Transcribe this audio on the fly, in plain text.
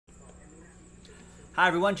Hi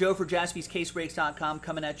everyone, Joe for JaspysCaseBreaks.com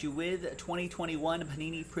coming at you with 2021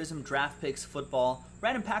 Panini PRIZM Draft Picks Football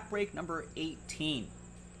Random Pack Break number 18.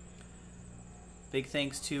 Big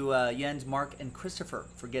thanks to Jens, Mark, and Christopher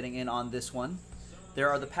for getting in on this one. There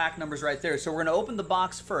are the pack numbers right there. So we're going to open the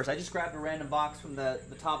box first. I just grabbed a random box from the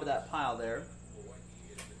top of that pile there.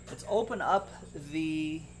 Let's open up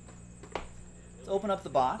the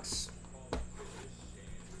box.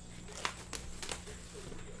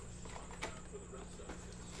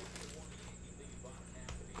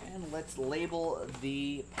 And let's label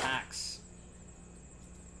the packs.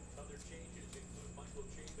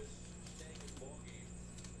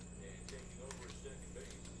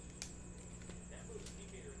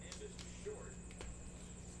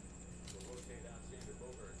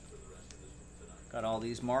 Got all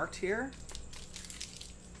these marked here.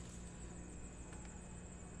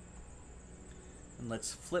 And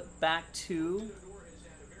let's flip back to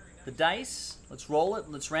the dice. Let's roll it.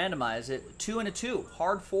 Let's randomize it. 2 and a 2.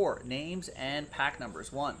 Hard 4. Names and pack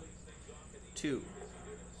numbers. 1, 2,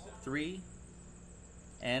 3,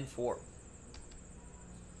 and 4.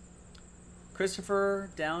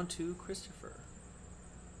 Christopher down to Christopher.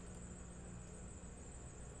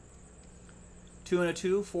 2 and a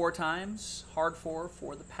 2, 4 times. Hard 4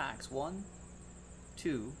 for the packs. 1,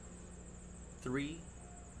 2, 3,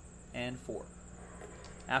 and 4.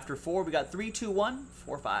 After 4, we got 3, 2, 1,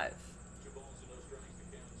 4, 5.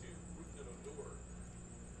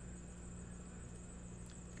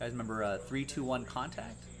 Guys, remember 3, 2, 1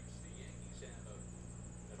 contact?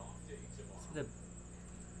 Is it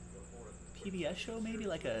a PBS show maybe?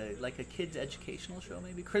 Like a kids educational show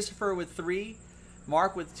maybe? Christopher with 3.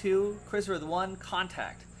 Mark with 2, Christopher with 1,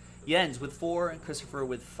 contact. Jens with 4, and Christopher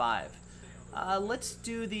with 5. Let's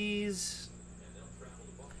do these.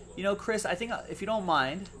 You know, Chris, I think if you don't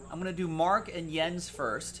mind, I'm going to do Mark and Jens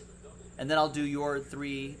first, and then I'll do your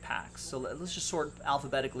 3 packs. So let's just sort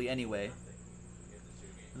alphabetically anyway.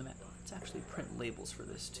 Let's actually print labels for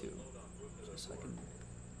this too, just so I can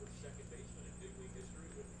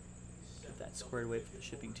get that squared away for the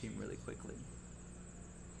shipping team really quickly.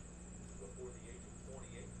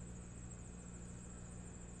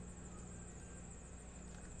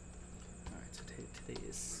 Today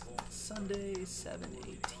is Sunday,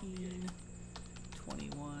 7/18/21,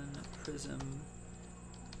 PRIZM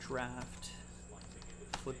Draft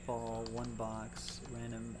Football 1 box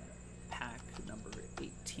random pack number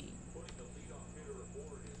 18.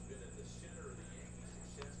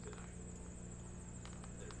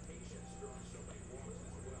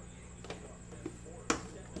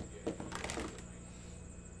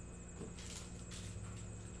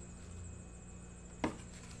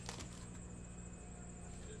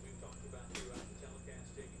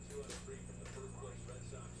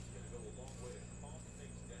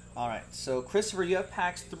 All right, so Christopher, you have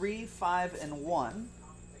packs 3, 5, and 1.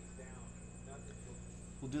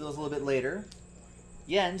 We'll do those a little bit later.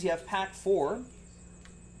 Jens, you have pack 4.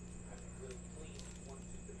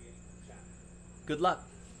 Good luck.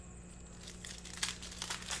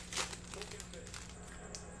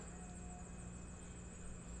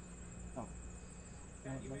 Oh,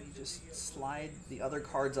 let me just slide the other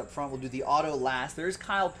cards up front. We'll do the auto last. There's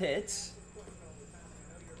Kyle Pitts.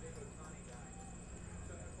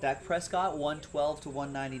 Dak Prescott, 112 to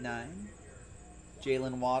 199.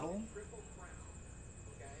 Jalen Waddle.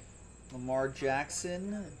 Lamar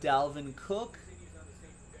Jackson, Dalvin Cook.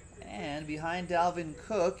 And behind Dalvin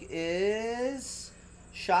Cook is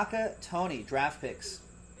Shaka Toney, draft picks.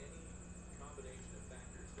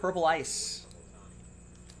 Purple Ice.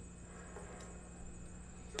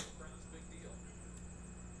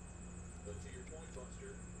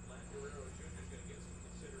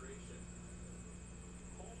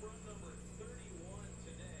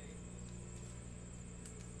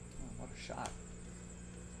 What a shot.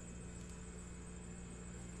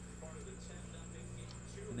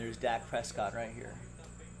 And there's Dak Prescott right here.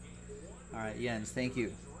 All right, Jens, thank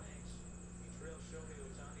you.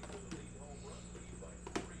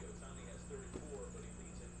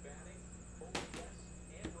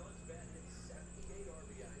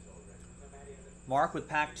 Mark with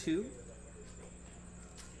pack 2.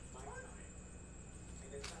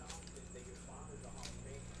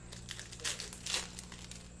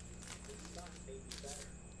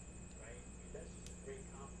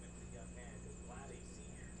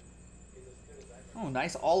 Oh,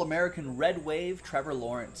 nice All-American Red Wave, Trevor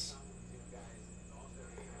Lawrence.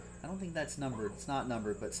 I don't think that's numbered. It's not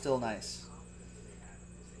numbered, but still nice.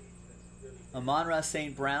 Amon-Ra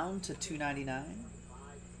St. Brown to 299.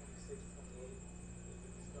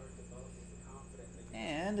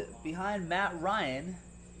 And behind Matt Ryan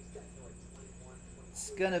It's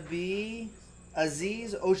going to be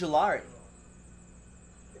Aziz Ojulari.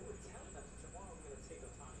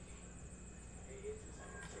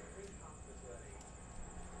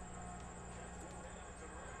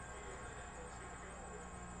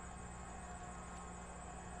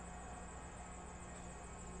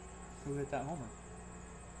 Who hit that homer?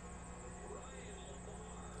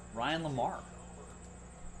 Ryan Lamar.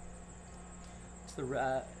 It's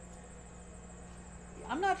the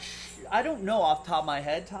I don't know off the top of my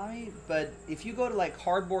head, Tommy, but if you go to like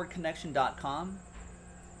cardboardconnection.com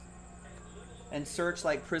and search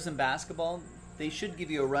like Prism basketball, they should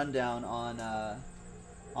give you a rundown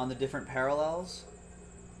on the different parallels,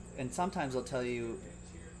 and sometimes they'll tell you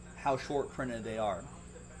how short printed they are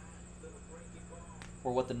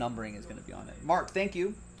or what the numbering is going to be on it. Mark, thank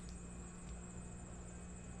you.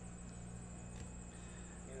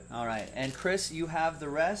 All right, and Chris, you have the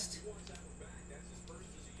rest.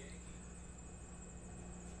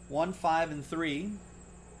 1, 5, and 3.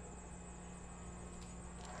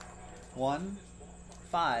 1,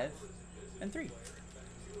 5, and 3.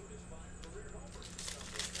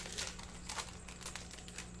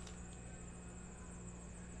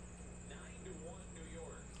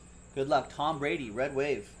 Good luck. Tom Brady, red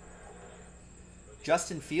wave.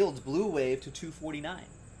 Justin Fields, blue wave to 249.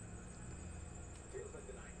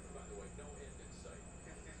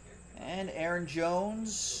 And Aaron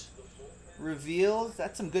Jones revealed.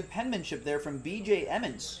 That's some good penmanship there from B.J.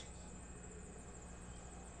 Emmons.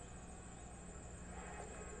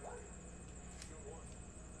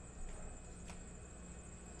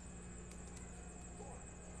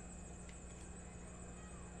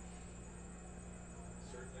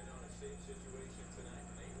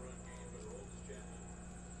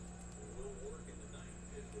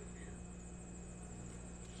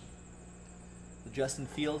 Justin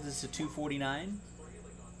Fields is to 249.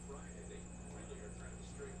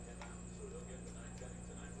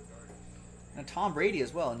 And Tom Brady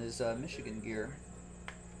as well in his Michigan gear.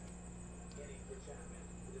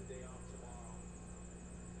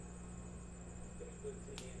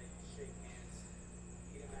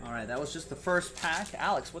 All right, that was just the first pack.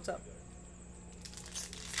 Alex, what's up?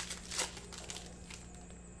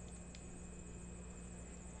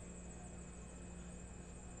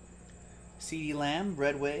 CeeDee Lamb,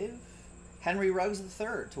 red wave. Henry Ruggs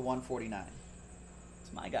III to 149.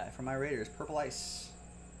 It's my guy from my Raiders, purple ice.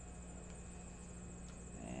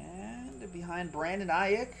 And behind Brandon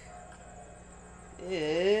Ayuk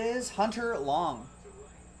is Hunter Long.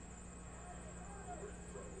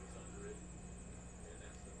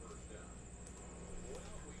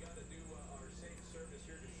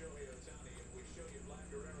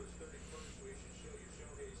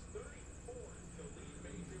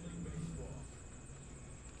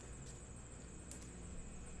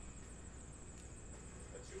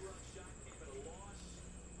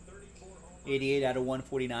 $88 out of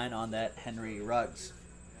 149 on that Henry Ruggs.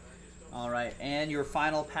 All right, and your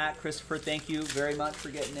final pack, Christopher, thank you very much for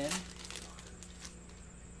getting in.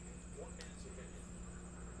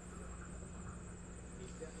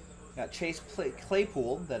 Got Chase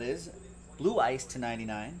Claypool, that is, blue ice to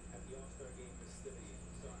 99.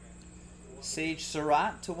 Sage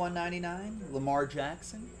Surratt to 199. Lamar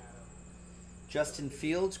Jackson. Justin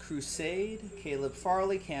Fields, Crusade. Caleb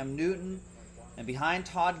Farley, Cam Newton. And behind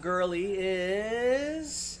Todd Gurley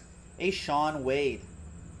is a Shaun Wade.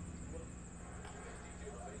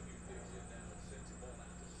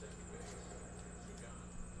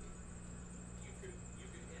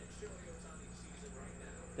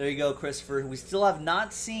 There you go, Christopher. We still have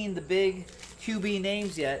not seen the big QB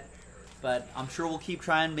names yet, but I'm sure we'll keep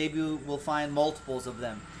trying. Maybe we'll find multiples of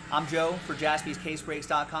them. I'm Joe for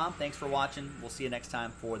JaspysCaseBreaks.com. Thanks for watching. We'll see you next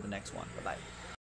time for the next one. Bye-bye.